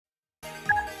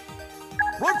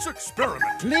Let's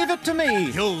experiment. Leave it to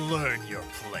me. You'll learn your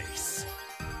place.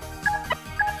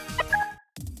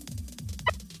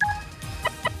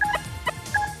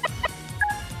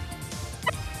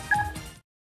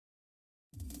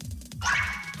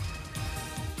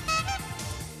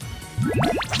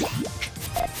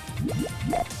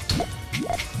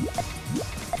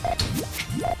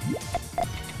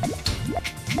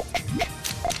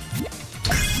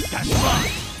 That's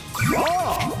right.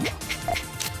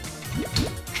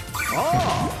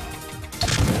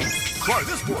 Try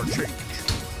this for a change.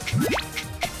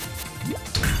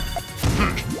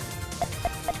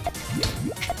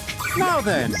 Now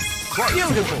then. Try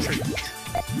this for a change.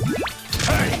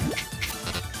 Hey!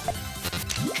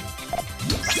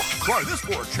 Try this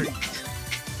for a change.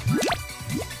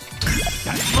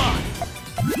 That's mine.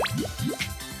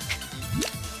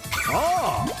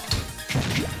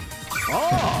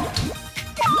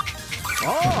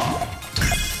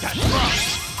 That's right.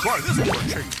 Try this for a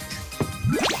change.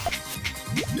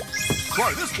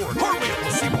 Try this for a hardly a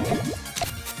placebo.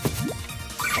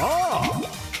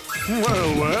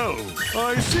 Well,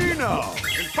 I see now.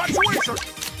 Infatuation.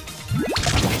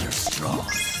 You're strong.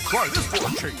 Try this for a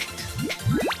change.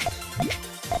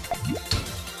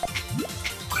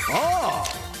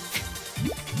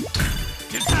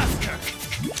 Disaster.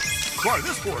 Try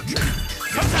this for a change.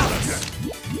 Disaster.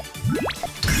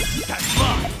 That's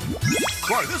mine.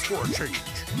 Try this for a change.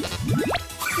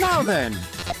 Now then.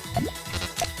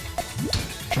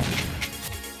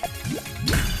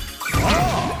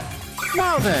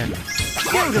 Now then.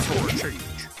 Try this for a change.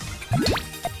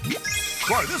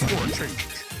 Try this for a change.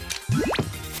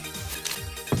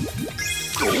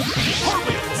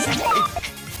 Hardly a placebo.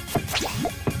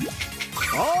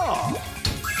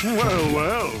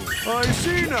 Well, I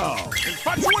see now.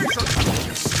 Infatuation.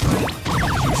 You're strong.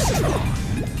 You're strong.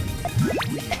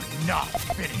 We are not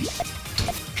finished.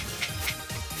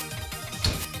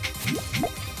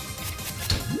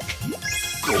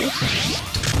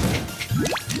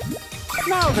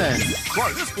 Now then. Try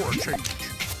this for a change.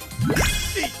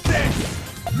 Eat this!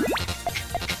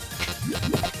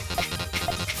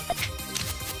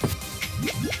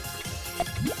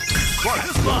 Try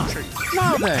this for a change.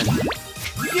 Now then.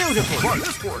 Beautiful. Try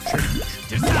this for a change.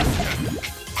 Disaster!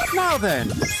 Now then.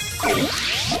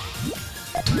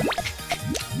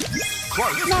 Try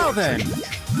this Now for a then. change.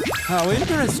 How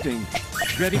interesting.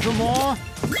 Ready for more?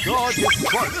 Gorgeous.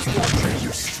 Try this for a change.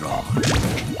 You're strong.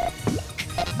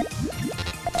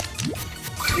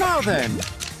 Now then.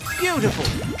 Beautiful.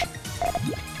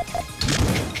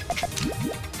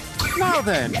 Now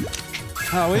then.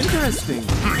 How interesting.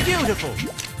 Beautiful.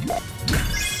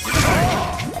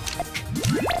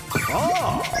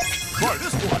 Try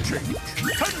this for a change.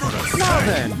 Tenderness. Now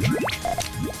then.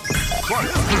 Try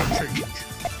this for a change.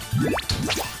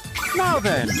 Now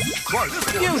then. Try this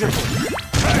for a Beautiful.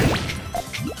 change.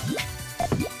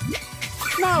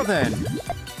 Now then.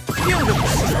 Beautiful.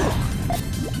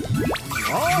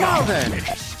 Now then.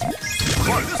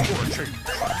 Try this for a change.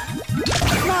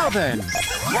 Now then.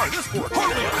 Try this for a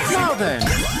change. Now then.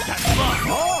 That's fine.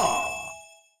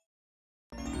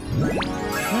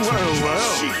 Well,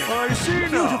 I see now.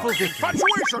 Beautiful.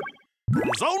 Infatuation.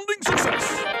 Resounding success.